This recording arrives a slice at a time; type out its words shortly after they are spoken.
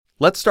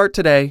Let's start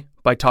today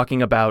by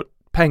talking about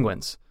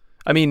penguins.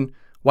 I mean,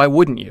 why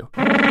wouldn't you?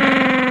 I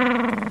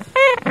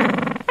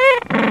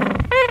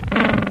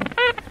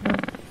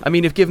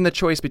mean, if given the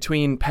choice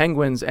between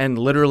penguins and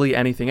literally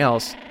anything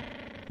else,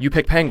 you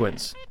pick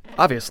penguins,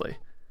 obviously.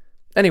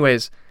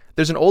 Anyways,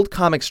 there's an old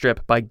comic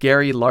strip by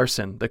Gary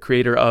Larson, the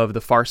creator of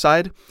The Far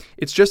Side.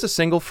 It's just a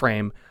single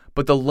frame,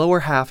 but the lower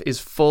half is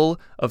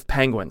full of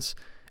penguins,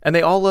 and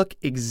they all look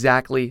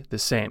exactly the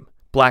same.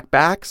 Black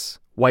backs,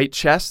 white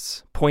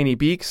chests, pointy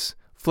beaks,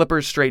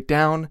 flippers straight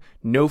down,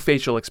 no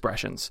facial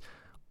expressions.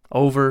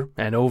 Over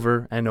and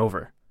over and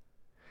over.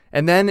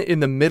 And then in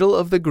the middle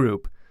of the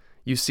group,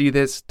 you see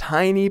this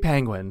tiny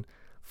penguin,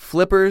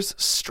 flippers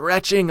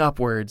stretching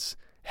upwards,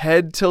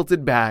 head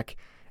tilted back,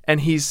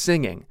 and he's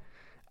singing,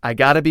 "I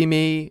gotta be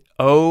me,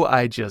 oh,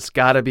 I just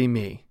gotta be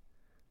me."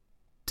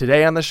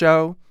 Today on the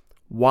show,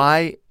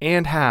 why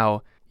and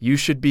how you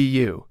should be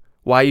you,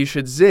 why you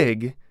should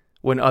zig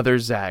when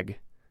others zag.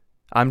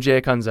 I'm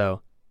Jay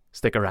Acunzo.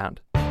 Stick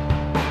around.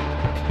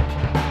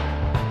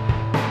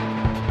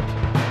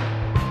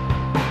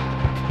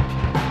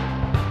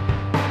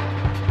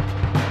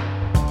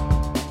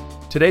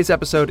 Today's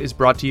episode is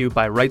brought to you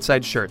by Right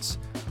Side Shirts.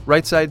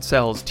 Right Side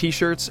sells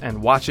t-shirts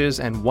and watches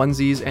and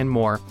onesies and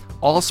more,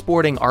 all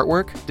sporting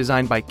artwork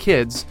designed by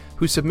kids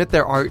who submit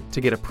their art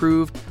to get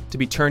approved to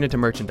be turned into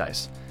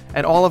merchandise.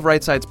 And all of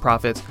Right Side's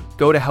profits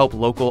go to help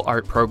local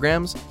art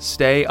programs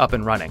stay up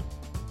and running.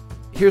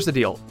 Here's the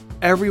deal.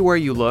 Everywhere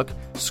you look,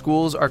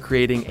 schools are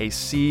creating a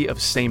sea of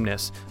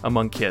sameness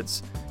among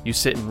kids. You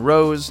sit in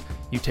rows,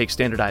 you take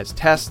standardized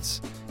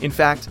tests. In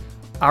fact,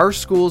 our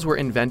schools were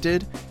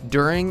invented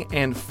during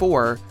and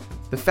for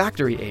the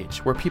factory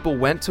age, where people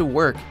went to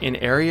work in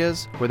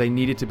areas where they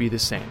needed to be the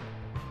same.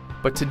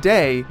 But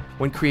today,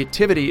 when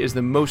creativity is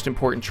the most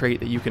important trait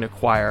that you can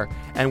acquire,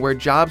 and where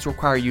jobs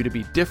require you to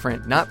be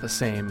different, not the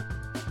same,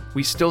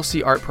 we still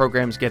see art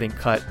programs getting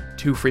cut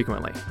too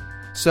frequently.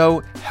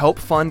 So help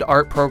fund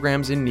art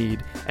programs in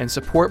need and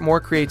support more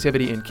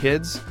creativity in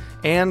kids,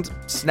 and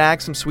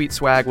snag some sweet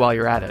swag while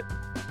you're at it.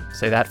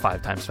 Say that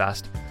 5 times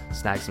fast.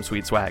 Snag some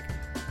sweet swag.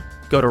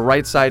 Go to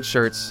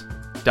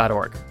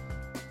rightsideshirts.org.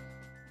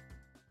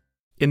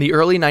 In the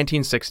early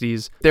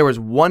 1960s, there was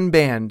one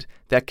band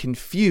that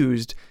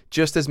confused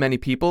just as many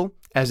people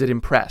as it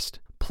impressed,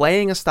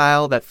 playing a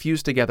style that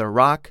fused together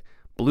rock,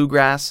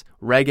 bluegrass,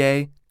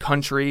 reggae,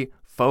 country,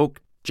 folk,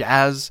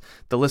 jazz,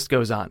 the list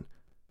goes on.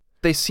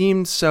 They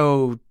seemed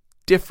so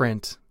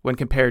different when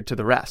compared to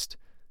the rest.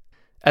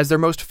 As their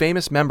most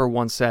famous member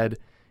once said,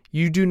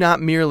 "You do not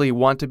merely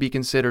want to be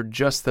considered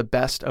just the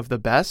best of the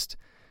best,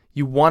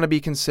 you want to be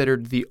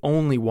considered the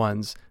only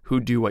ones who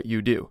do what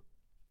you do."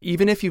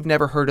 Even if you've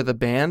never heard of the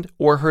band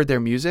or heard their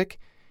music,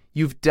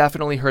 you've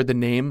definitely heard the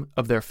name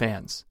of their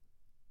fans.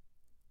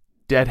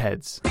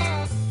 Deadheads.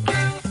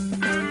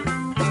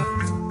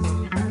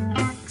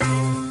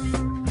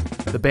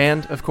 The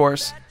band, of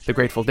course, the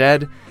Grateful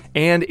Dead,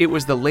 and it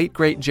was the late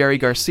great Jerry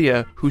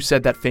Garcia who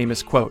said that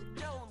famous quote.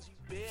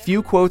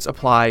 Few quotes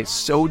apply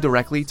so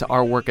directly to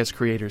our work as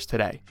creators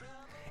today.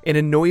 In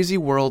a noisy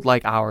world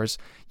like ours,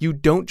 you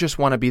don't just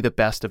want to be the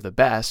best of the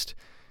best,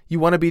 you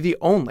want to be the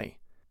only.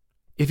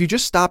 If you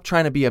just stop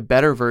trying to be a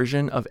better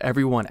version of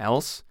everyone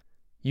else,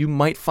 you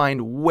might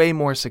find way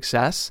more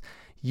success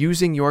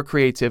using your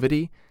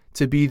creativity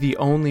to be the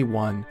only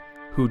one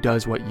who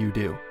does what you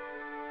do.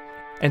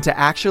 And to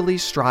actually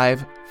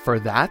strive for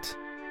that,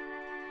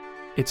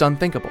 it's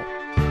unthinkable.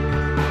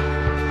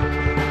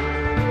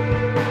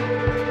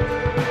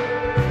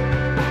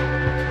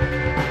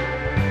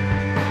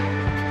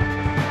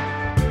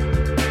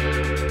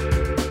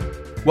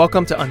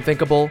 Welcome to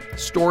Unthinkable,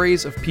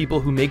 stories of people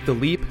who make the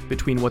leap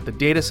between what the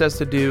data says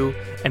to do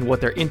and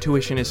what their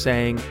intuition is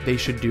saying they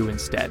should do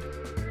instead.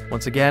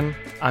 Once again,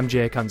 I'm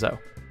Jay Acunzo.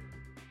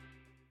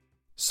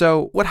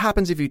 So, what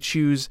happens if you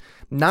choose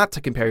not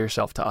to compare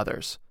yourself to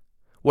others?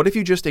 What if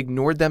you just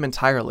ignored them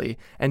entirely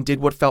and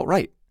did what felt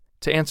right?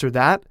 To answer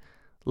that,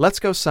 let's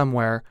go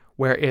somewhere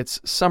where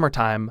it's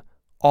summertime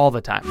all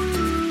the time.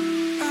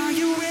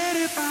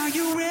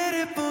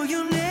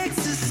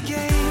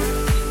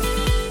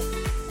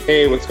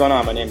 Hey, what's going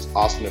on? My name is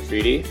Austin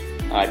Afridi.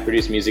 I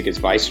produce music as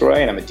Viceroy,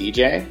 and I'm a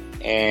DJ,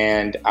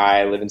 and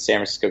I live in San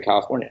Francisco,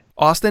 California.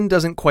 Austin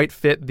doesn't quite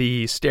fit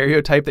the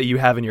stereotype that you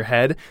have in your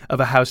head of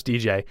a house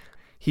DJ.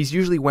 He's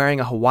usually wearing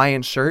a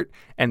Hawaiian shirt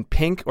and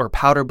pink or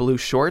powder blue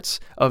shorts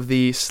of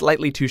the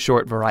slightly too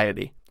short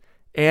variety.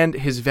 And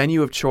his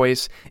venue of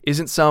choice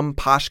isn't some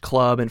posh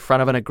club in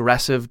front of an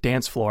aggressive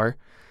dance floor.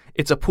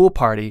 It's a pool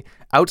party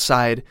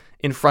outside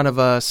in front of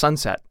a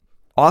sunset.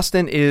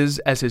 Austin is,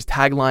 as his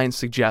tagline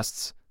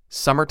suggests,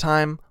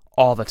 summertime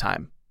all the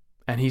time.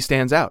 And he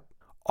stands out.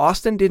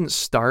 Austin didn't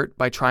start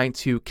by trying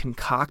to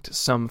concoct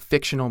some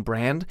fictional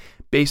brand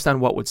based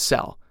on what would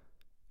sell.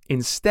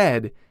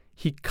 Instead,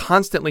 he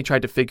constantly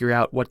tried to figure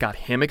out what got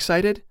him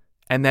excited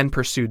and then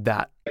pursued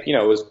that.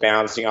 It was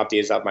bouncing off the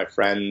ideas of my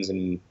friends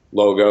and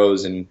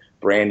logos and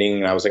branding.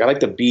 And I was like, I like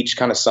the beach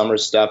kind of summer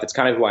stuff. It's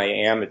kind of who I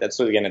am. That's,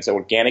 again, it's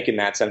organic in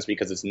that sense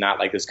because it's not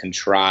like this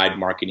contrived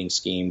marketing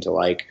scheme to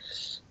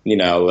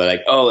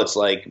like, oh, let's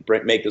like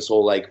make this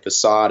whole like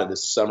facade of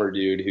this summer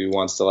dude who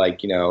wants to like,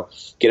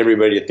 get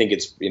everybody to think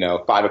it's,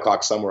 5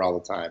 o'clock somewhere all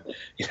the time.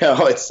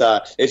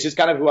 It's just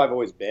kind of who I've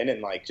always been,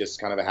 and like just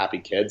kind of a happy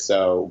kid.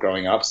 So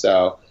growing up,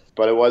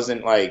 but it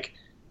wasn't like,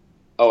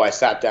 oh, I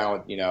sat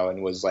down,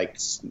 and was like,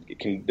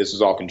 this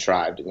was all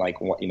contrived, and like,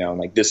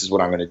 like this is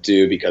what I'm going to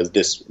do because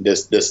this,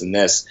 and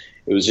this.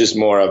 It was just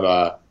more of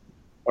a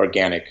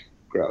organic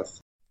growth.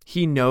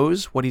 He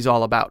knows what he's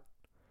all about.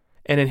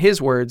 And in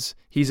his words,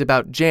 he's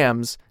about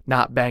jams,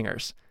 not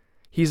bangers.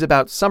 He's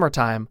about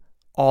summertime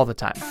all the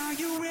time.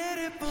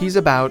 He's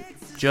about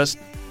just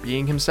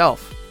being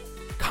himself,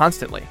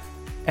 constantly.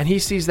 And he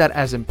sees that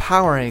as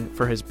empowering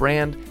for his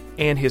brand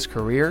and his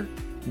career,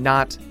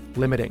 not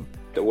limiting.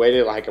 The way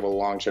to like have a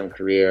long-term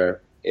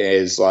career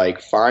is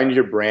like find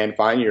your brand,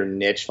 find your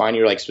niche, find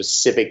your like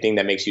specific thing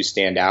that makes you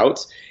stand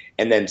out,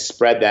 and then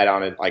spread that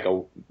on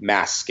a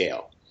mass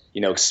scale,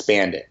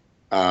 expand it,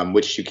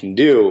 which you can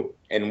do.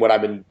 And what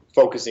I've been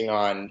focusing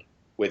on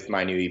with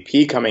my new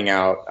EP coming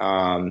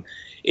out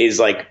is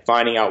like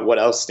finding out what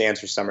else stands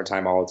for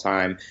summertime all the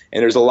time.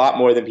 And there's a lot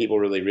more than people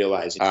really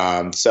realize.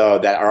 So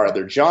that are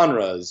other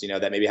genres,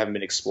 that maybe haven't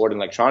been explored in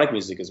electronic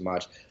music as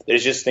much.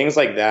 There's just things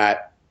like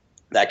that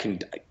can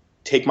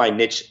take my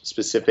niche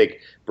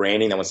specific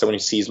branding, that when someone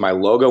sees my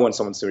logo, when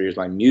someone hears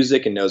my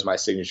music and knows my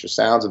signature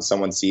sounds, when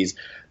someone sees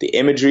the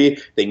imagery,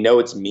 they know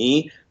it's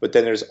me. But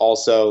then there's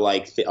also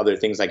like the other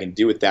things I can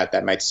do with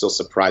that might still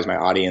surprise my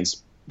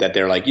audience, that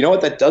they're like, you know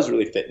what, that does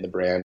really fit in the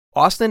brand.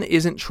 Austin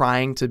isn't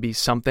trying to be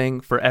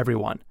something for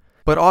everyone,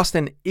 but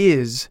Austin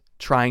is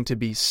trying to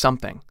be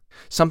something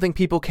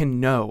people can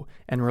know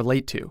and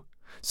relate to,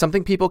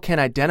 something people can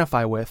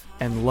identify with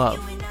and love.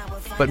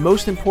 But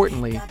most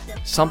importantly,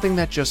 something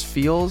that just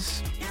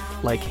feels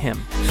like him.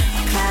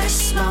 A cloud of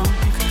smoke,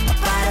 a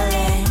bottle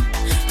in,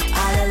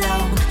 all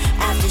alone.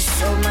 After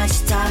so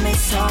much time,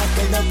 it's hard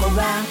to look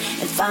around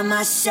and find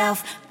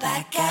myself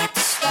back at the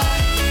start.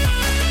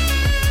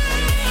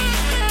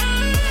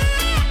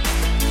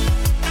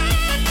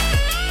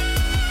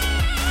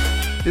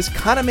 This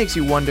kind of makes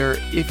you wonder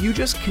if you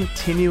just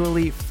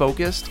continually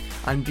focused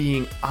on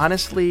being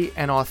honestly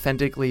and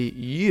authentically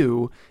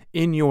you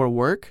in your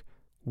work,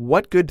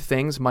 what good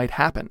things might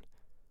happen?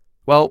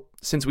 Well,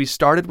 since we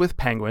started with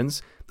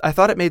penguins, I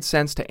thought it made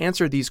sense to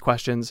answer these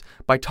questions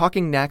by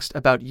talking next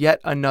about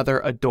yet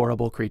another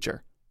adorable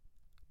creature.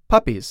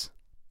 Puppies.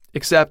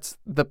 Except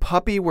the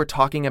puppy we're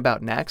talking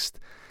about next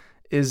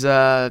is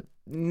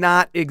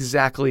not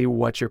exactly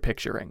what you're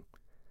picturing.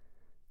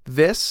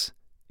 This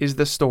is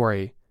the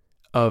story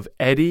of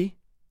Eddie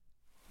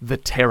the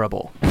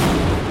Terrible.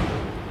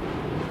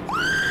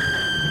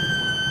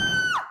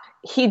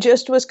 He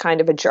just was kind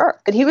of a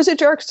jerk. But he was a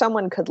jerk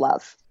someone could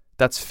love.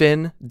 That's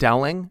Finn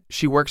Dowling.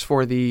 She works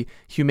for the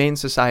Humane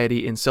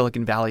Society in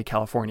Silicon Valley,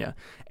 California.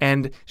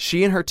 And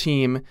she and her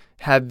team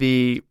had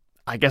the,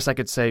 I guess I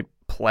could say,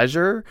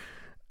 pleasure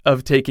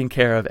of taking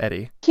care of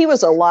Eddie. He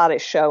was a lot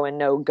of show and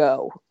no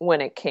go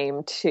when it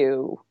came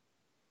to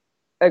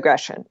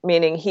aggression,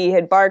 meaning he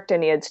had barked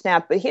and he had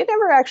snapped, but he had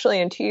never actually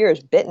in 2 years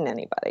bitten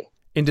anybody.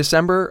 In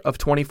December of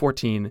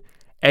 2014,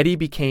 Eddie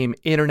became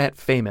internet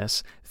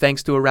famous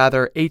thanks to a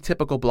rather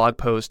atypical blog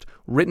post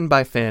written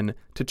by Finn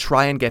to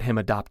try and get him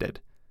adopted.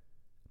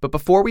 But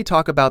before we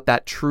talk about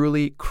that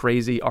truly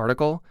crazy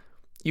article,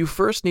 you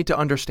first need to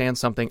understand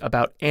something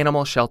about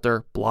animal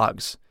shelter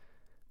blogs.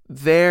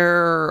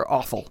 They're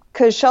awful.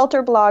 Because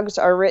shelter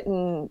blogs are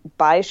written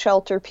by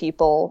shelter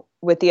people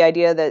with the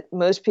idea that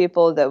most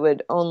people that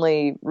would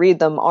only read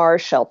them are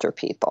shelter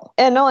people.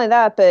 And not only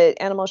that, but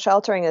animal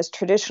sheltering has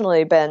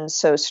traditionally been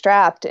so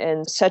strapped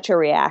in such a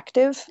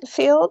reactive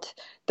field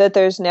that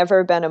there's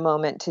never been a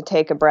moment to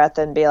take a breath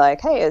and be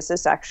like, hey, is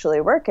this actually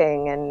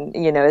working? And,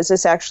 is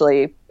this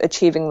actually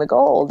achieving the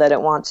goal that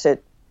it wants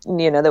it,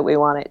 that we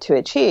want it to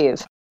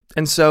achieve?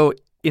 And so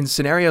in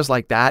scenarios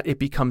like that, it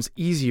becomes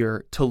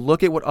easier to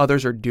look at what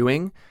others are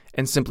doing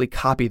and simply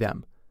copy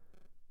them.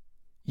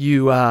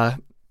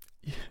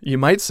 You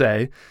might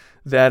say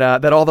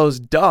that all those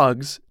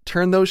dogs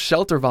turn those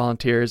shelter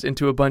volunteers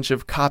into a bunch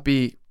of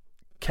copy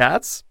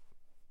cats?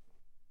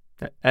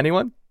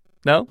 Anyone?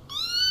 No?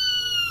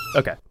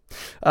 Okay.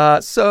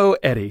 So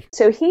Eddie.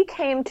 So he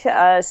came to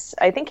us,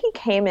 I think he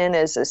came in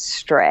as a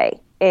stray,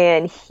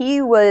 and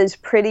he was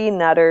pretty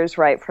nutters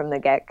right from the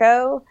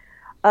get-go.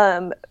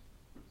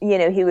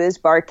 He was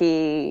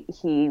barky,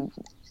 he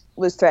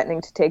was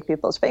threatening to take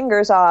people's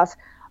fingers off.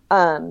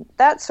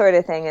 That sort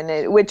of thing,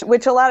 and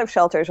which a lot of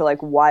shelters are like,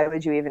 why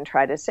would you even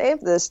try to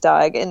save this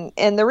dog?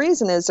 And the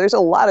reason is there's a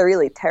lot of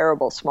really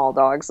terrible small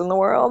dogs in the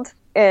world,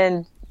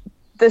 and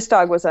this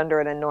dog was under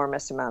an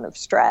enormous amount of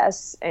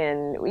stress.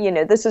 And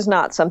this is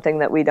not something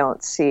that we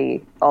don't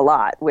see a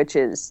lot, which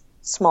is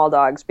small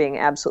dogs being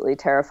absolutely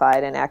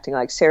terrified and acting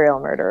like serial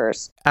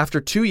murderers.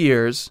 After 2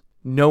 years,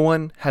 no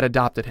one had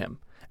adopted him,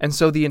 and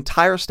so the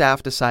entire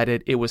staff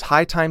decided it was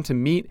high time to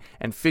meet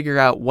and figure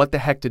out what the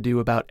heck to do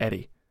about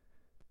Eddie.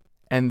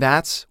 And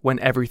that's when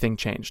everything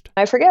changed.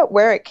 I forget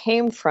where it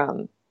came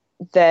from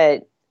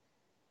that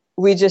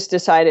we just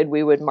decided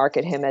we would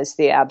market him as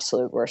the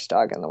absolute worst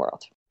dog in the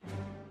world.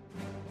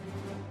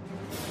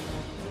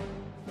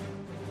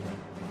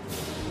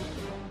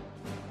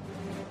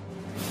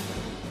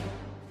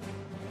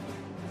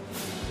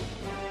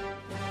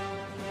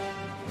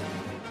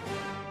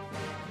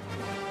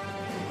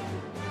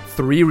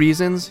 Three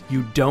reasons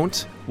you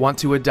don't want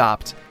to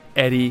adopt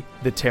Eddie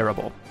the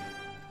Terrible.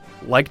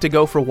 Like to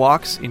go for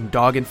walks in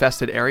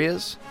dog-infested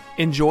areas?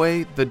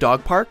 Enjoy the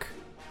dog park?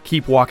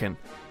 Keep walking.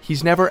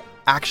 He's never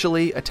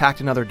actually attacked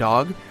another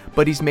dog,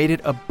 but he's made it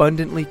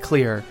abundantly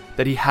clear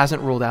that he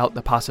hasn't ruled out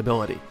the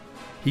possibility.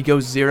 He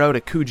goes 0 to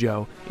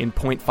Cujo in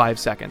 0.5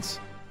 seconds.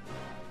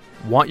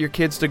 Want your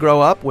kids to grow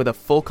up with a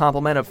full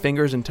complement of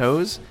fingers and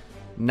toes?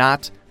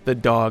 Not the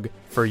dog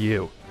for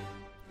you.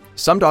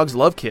 Some dogs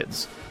love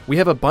kids. We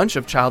have a bunch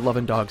of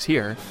child-loving dogs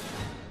here.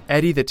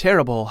 Eddie the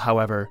Terrible,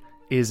 however,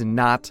 is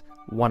not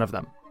one of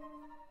them.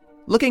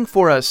 Looking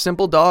for a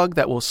simple dog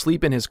that will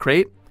sleep in his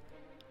crate?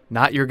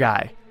 Not your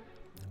guy.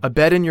 A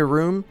bed in your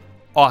room?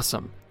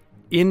 Awesome.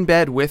 In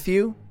bed with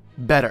you?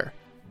 Better.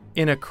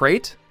 In a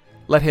crate?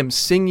 Let him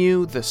sing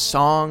you the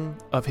song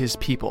of his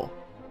people.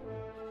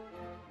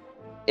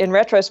 In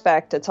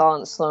retrospect, it's all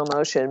in slow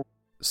motion.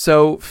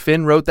 So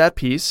Finn wrote that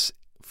piece,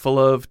 full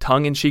of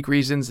tongue-in-cheek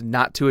reasons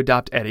not to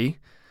adopt Eddie,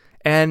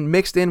 and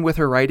mixed in with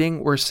her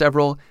writing were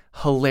several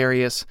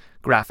hilarious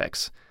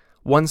graphics.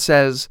 One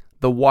says,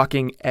 "The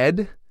Walking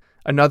Ed."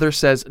 Another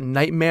says,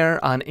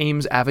 "Nightmare on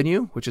Ames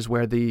Avenue," which is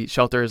where the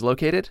shelter is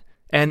located.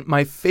 And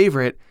my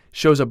favorite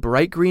shows a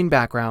bright green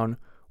background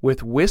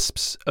with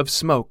wisps of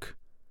smoke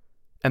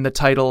and the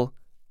title,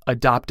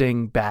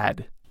 "Adopting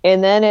Bad."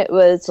 And then it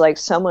was like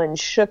someone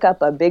shook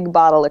up a big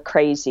bottle of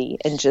crazy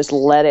and just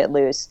let it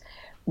loose.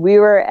 We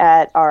were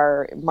at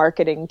our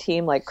marketing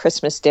team, like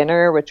Christmas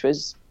dinner, which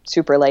was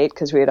super late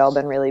because we had all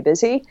been really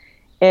busy.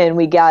 And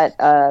we got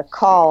a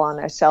call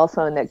on our cell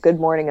phone that Good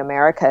Morning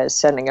America is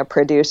sending a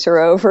producer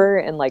over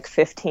in like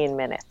 15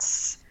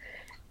 minutes.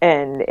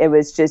 And it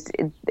was just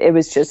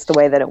the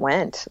way that it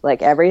went.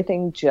 Like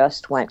everything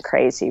just went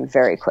crazy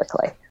very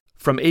quickly.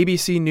 From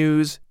ABC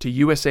News to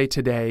USA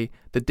Today,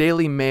 the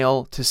Daily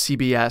Mail to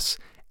CBS,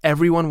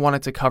 everyone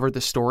wanted to cover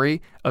the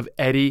story of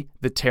Eddie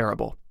the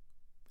Terrible.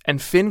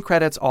 And Finn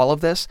credits all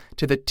of this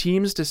to the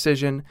team's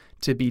decision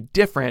to be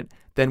different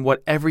than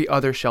what every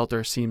other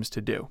shelter seems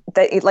to do.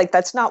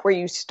 That's not where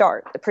you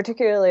start,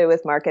 particularly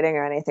with marketing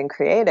or anything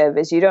creative,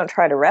 is you don't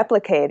try to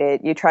replicate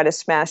it. You try to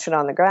smash it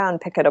on the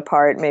ground, pick it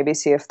apart, maybe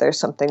see if there's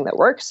something that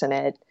works in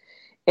it,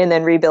 and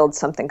then rebuild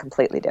something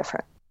completely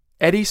different.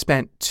 Eddie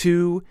spent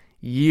 2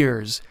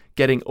 years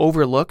getting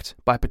overlooked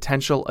by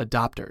potential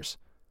adopters.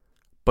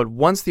 But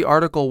once the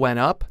article went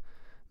up,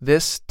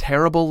 this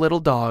terrible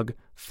little dog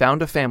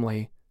found a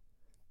family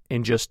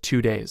in just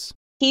 2 days.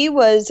 He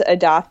was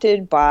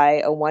adopted by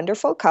a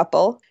wonderful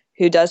couple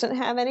who doesn't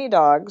have any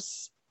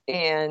dogs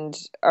and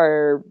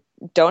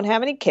don't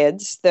have any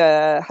kids.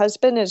 The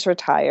husband is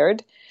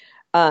retired,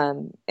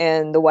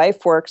 and the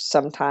wife works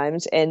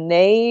sometimes, and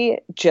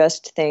they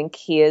just think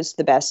he is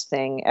the best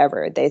thing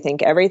ever. They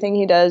think everything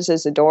he does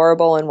is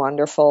adorable and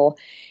wonderful.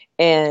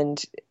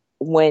 And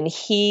when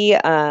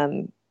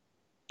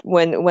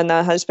when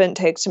the husband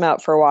takes him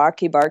out for a walk,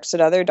 he barks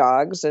at other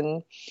dogs,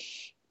 and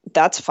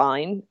that's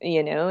fine,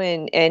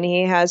 and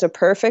he has a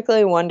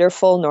perfectly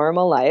wonderful,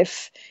 normal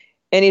life,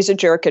 and he's a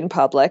jerk in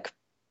public,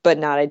 but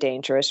not a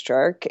dangerous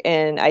jerk.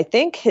 And I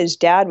think his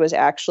dad was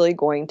actually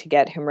going to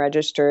get him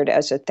registered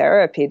as a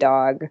therapy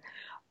dog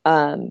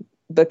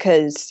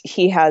because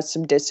he has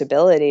some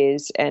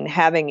disabilities, and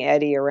having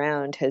Eddie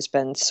around has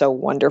been so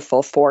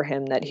wonderful for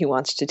him that he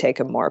wants to take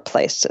him more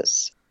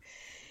places.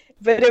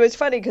 But it was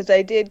funny because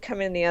I did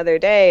come in the other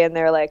day and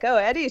they're like, "Oh,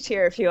 Eddie's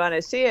here if you want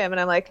to see him." And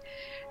I'm like,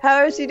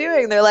 "How is he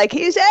doing?" They're like,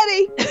 "He's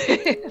Eddie."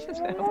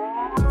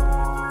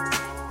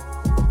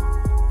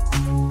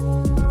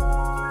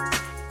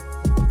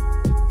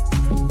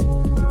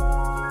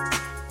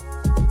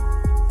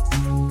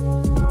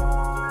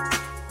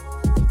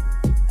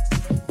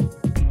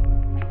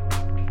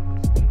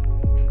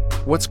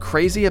 What's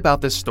crazy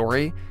about this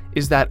story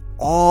is that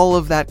all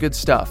of that good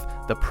stuff,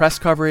 the press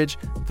coverage,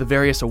 the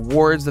various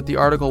awards that the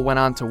article went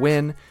on to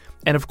win,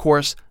 and of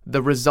course,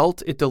 the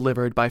result it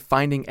delivered by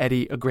finding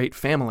Eddie a great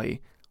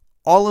family,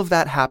 all of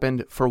that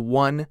happened for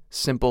one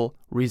simple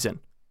reason.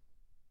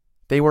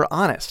 They were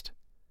honest.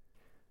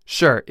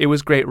 Sure, it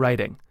was great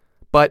writing,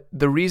 but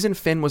the reason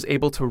Finn was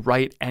able to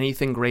write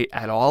anything great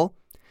at all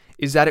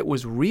is that it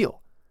was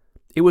real.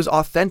 It was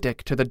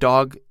authentic to the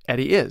dog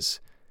Eddie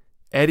is.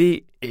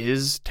 Eddie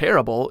is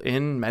terrible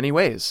in many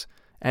ways,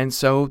 and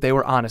so they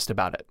were honest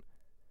about it.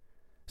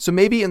 So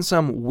maybe in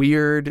some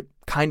weird,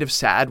 kind of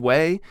sad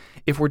way,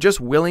 if we're just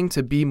willing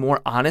to be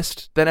more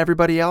honest than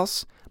everybody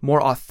else,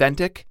 more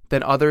authentic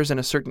than others in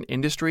a certain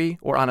industry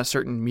or on a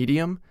certain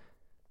medium,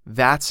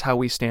 that's how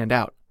we stand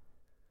out.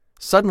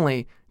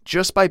 Suddenly,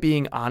 just by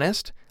being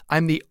honest,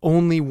 I'm the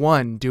only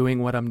one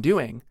doing what I'm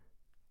doing,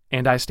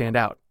 and I stand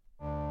out.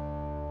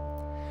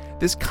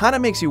 This kind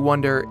of makes you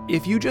wonder,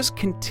 if you just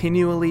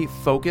continually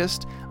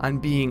focused on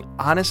being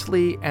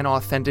honestly and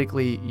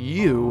authentically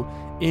you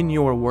in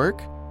your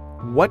work,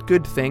 what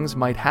good things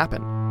might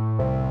happen.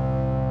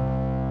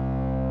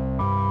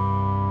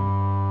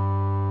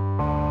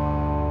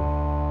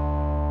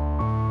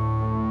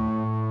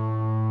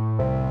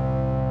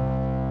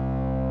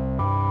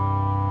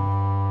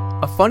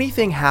 A funny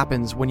thing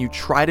happens when you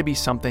try to be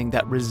something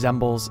that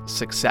resembles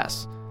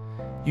success.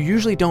 You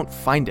usually don't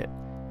find it.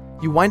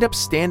 You wind up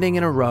standing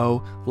in a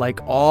row like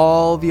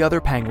all the other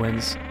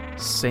penguins,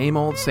 same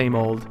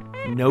old,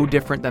 no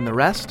different than the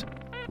rest,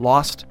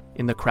 lost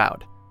in the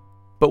crowd.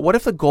 But what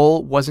if the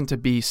goal wasn't to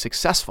be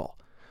successful?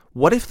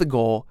 What if the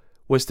goal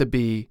was to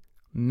be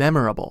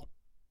memorable?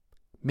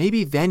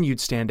 Maybe then you'd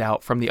stand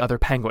out from the other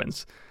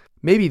penguins.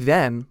 Maybe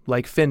then,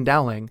 like Finn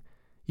Dowling,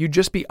 you'd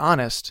just be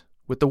honest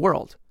with the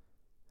world.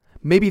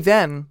 Maybe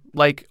then,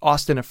 like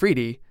Austin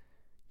Afridi,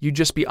 you'd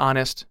just be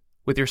honest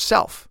with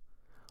yourself.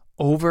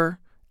 Over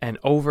and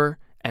over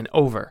and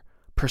over,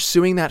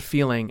 pursuing that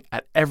feeling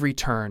at every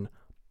turn,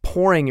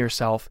 pouring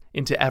yourself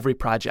into every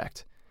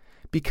project.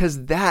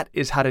 Because that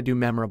is how to do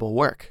memorable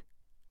work.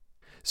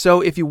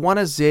 So if you want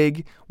to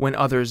zig when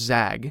others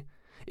zag,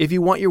 if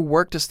you want your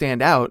work to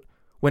stand out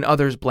when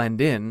others blend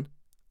in,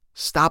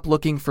 stop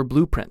looking for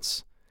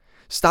blueprints.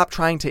 Stop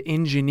trying to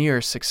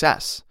engineer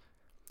success.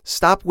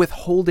 Stop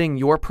withholding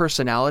your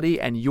personality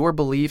and your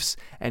beliefs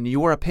and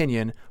your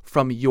opinion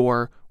from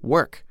your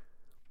work.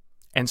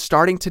 And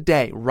starting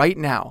today, right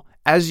now,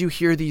 as you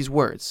hear these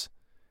words,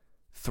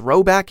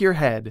 throw back your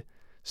head,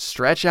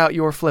 stretch out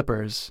your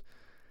flippers,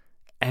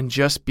 and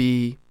just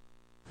be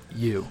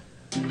you.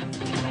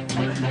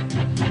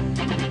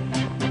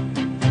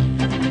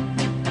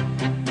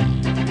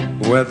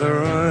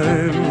 Whether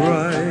I'm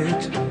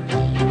right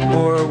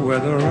or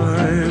whether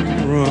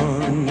I'm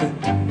wrong,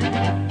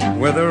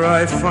 whether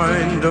I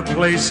find a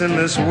place in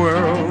this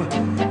world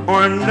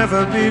or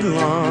never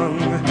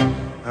belong,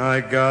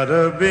 I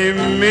gotta be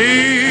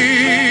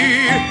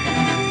me,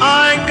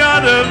 I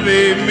gotta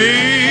be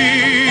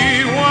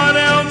me. What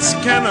else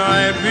can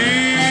I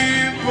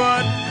be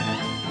but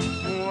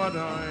what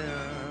I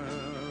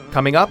am?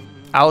 Coming up,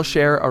 I'll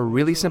share a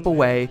really simple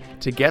way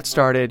to get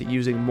started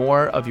using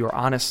more of your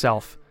honest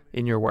self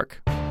in your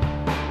work.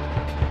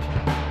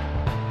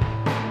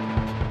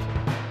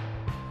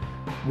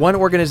 One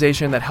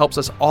organization that helps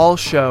us all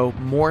show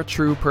more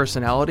true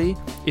personality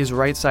is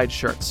Right Side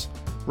Shirts.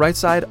 Right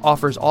Side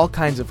offers all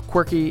kinds of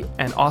quirky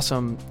and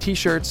awesome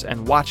t-shirts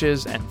and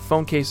watches and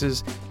phone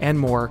cases and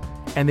more,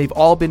 and they've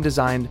all been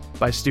designed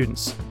by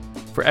students.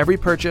 For every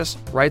purchase,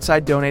 Right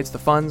Side donates the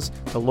funds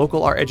to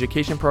local art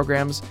education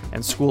programs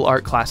and school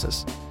art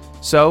classes.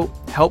 So,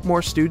 help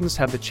more students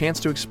have the chance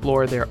to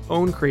explore their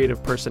own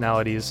creative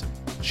personalities.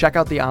 Check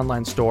out the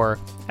online store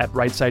at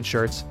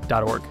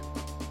rightsideshirts.org.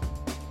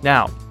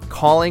 Now,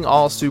 calling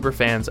all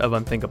superfans of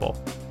Unthinkable,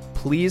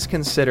 please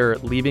consider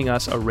leaving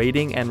us a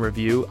rating and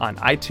review on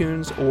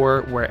iTunes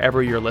or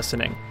wherever you're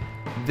listening.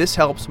 This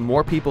helps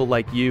more people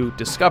like you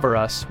discover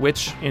us,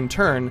 which in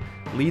turn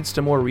leads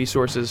to more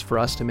resources for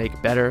us to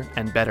make better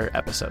and better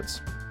episodes.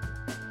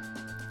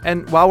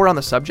 And while we're on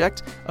the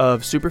subject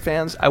of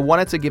superfans, I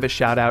wanted to give a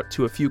shout out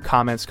to a few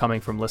comments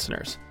coming from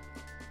listeners.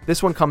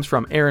 This one comes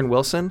from Aaron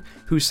Wilson,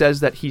 who says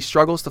that he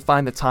struggles to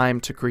find the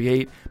time to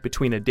create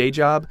between a day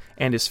job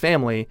and his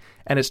family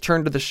and has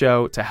turned to the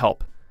show to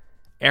help.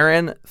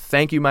 Aaron,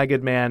 thank you, my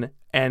good man.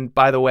 And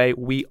by the way,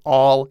 we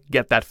all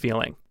get that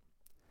feeling.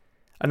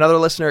 Another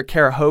listener,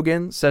 Kara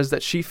Hogan, says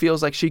that she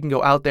feels like she can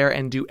go out there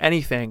and do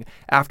anything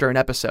after an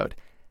episode.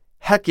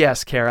 Heck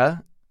yes,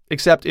 Kara.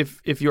 Except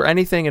if your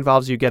anything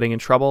involves you getting in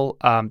trouble,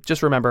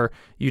 just remember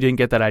you didn't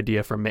get that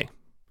idea from me.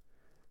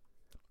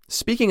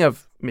 Speaking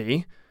of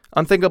me,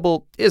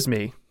 Unthinkable is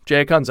me,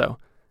 Jay Acunzo.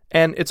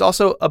 And it's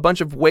also a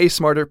bunch of way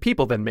smarter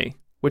people than me,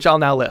 which I'll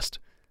now list.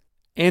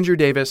 Andrew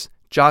Davis,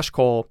 Josh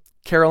Cole,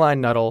 Caroline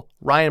Nuttall,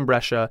 Ryan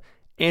Brescia,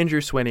 Andrew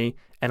Swinney,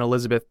 and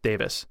Elizabeth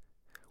Davis.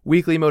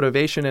 Weekly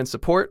motivation and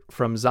support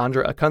from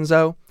Zandra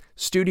Acunzo,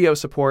 studio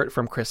support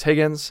from Chris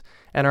Higgins,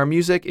 and our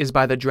music is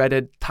by the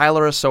dreaded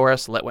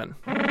Tylerosaurus Litwin.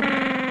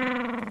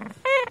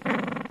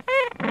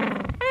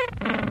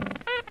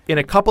 In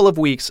a couple of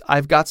weeks,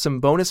 I've got some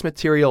bonus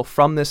material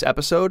from this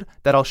episode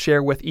that I'll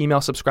share with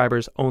email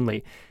subscribers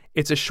only.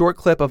 It's a short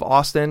clip of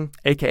Austin,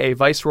 aka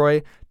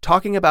Viceroy,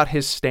 talking about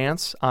his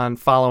stance on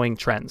following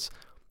trends.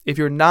 If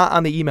you're not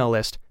on the email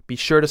list, be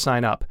sure to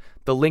sign up.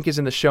 The link is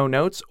in the show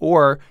notes,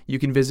 or you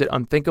can visit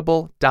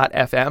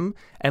unthinkable.fm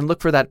and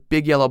look for that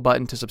big yellow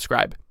button to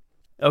subscribe.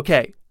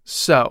 Okay,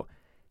 so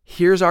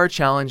here's our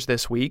challenge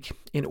this week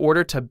in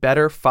order to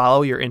better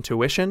follow your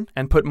intuition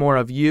and put more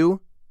of you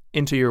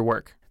into your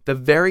work. The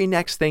very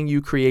next thing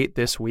you create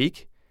this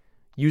week,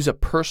 use a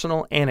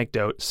personal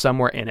anecdote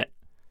somewhere in it.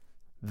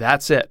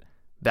 That's it.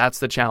 That's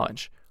the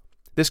challenge.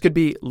 This could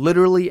be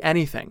literally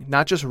anything,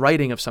 not just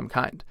writing of some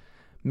kind.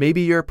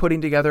 Maybe you're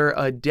putting together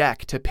a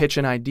deck to pitch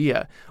an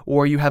idea,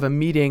 or you have a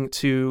meeting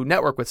to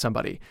network with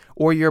somebody,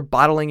 or you're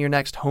bottling your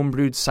next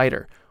homebrewed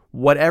cider.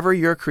 Whatever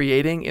you're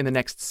creating in the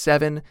next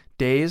 7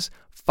 days,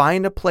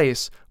 find a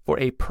place for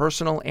a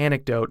personal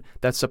anecdote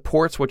that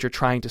supports what you're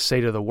trying to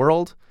say to the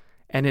world,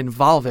 and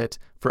involve it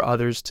for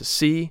others to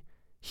see,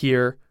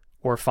 hear,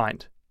 or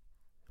find.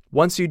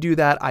 Once you do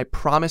that, I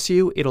promise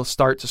you it'll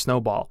start to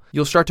snowball.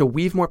 You'll start to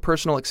weave more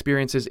personal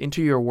experiences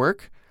into your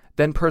work,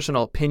 then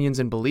personal opinions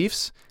and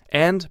beliefs,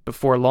 and,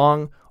 before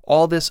long,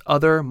 all this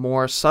other,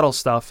 more subtle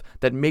stuff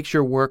that makes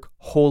your work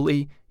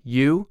wholly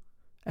you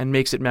and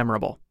makes it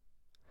memorable.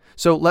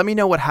 So let me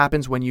know what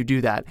happens when you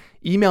do that.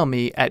 Email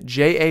me at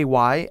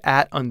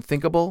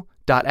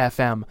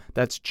jay@unthinkable.fm.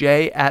 That's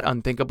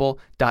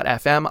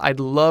jay@unthinkable.fm. I'd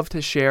love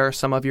to share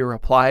some of your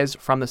replies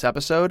from this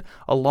episode,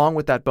 along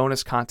with that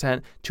bonus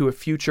content, to a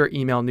future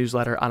email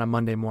newsletter on a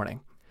Monday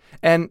morning.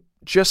 And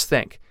just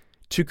think,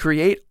 to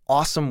create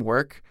awesome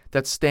work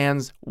that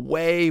stands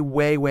way,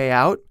 way, way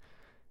out,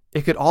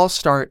 it could all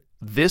start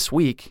this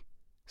week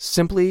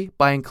simply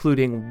by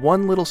including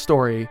one little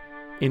story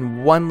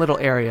in one little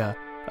area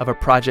of a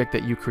project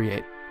that you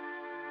create.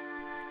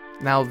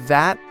 Now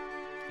that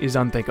is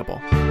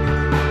unthinkable.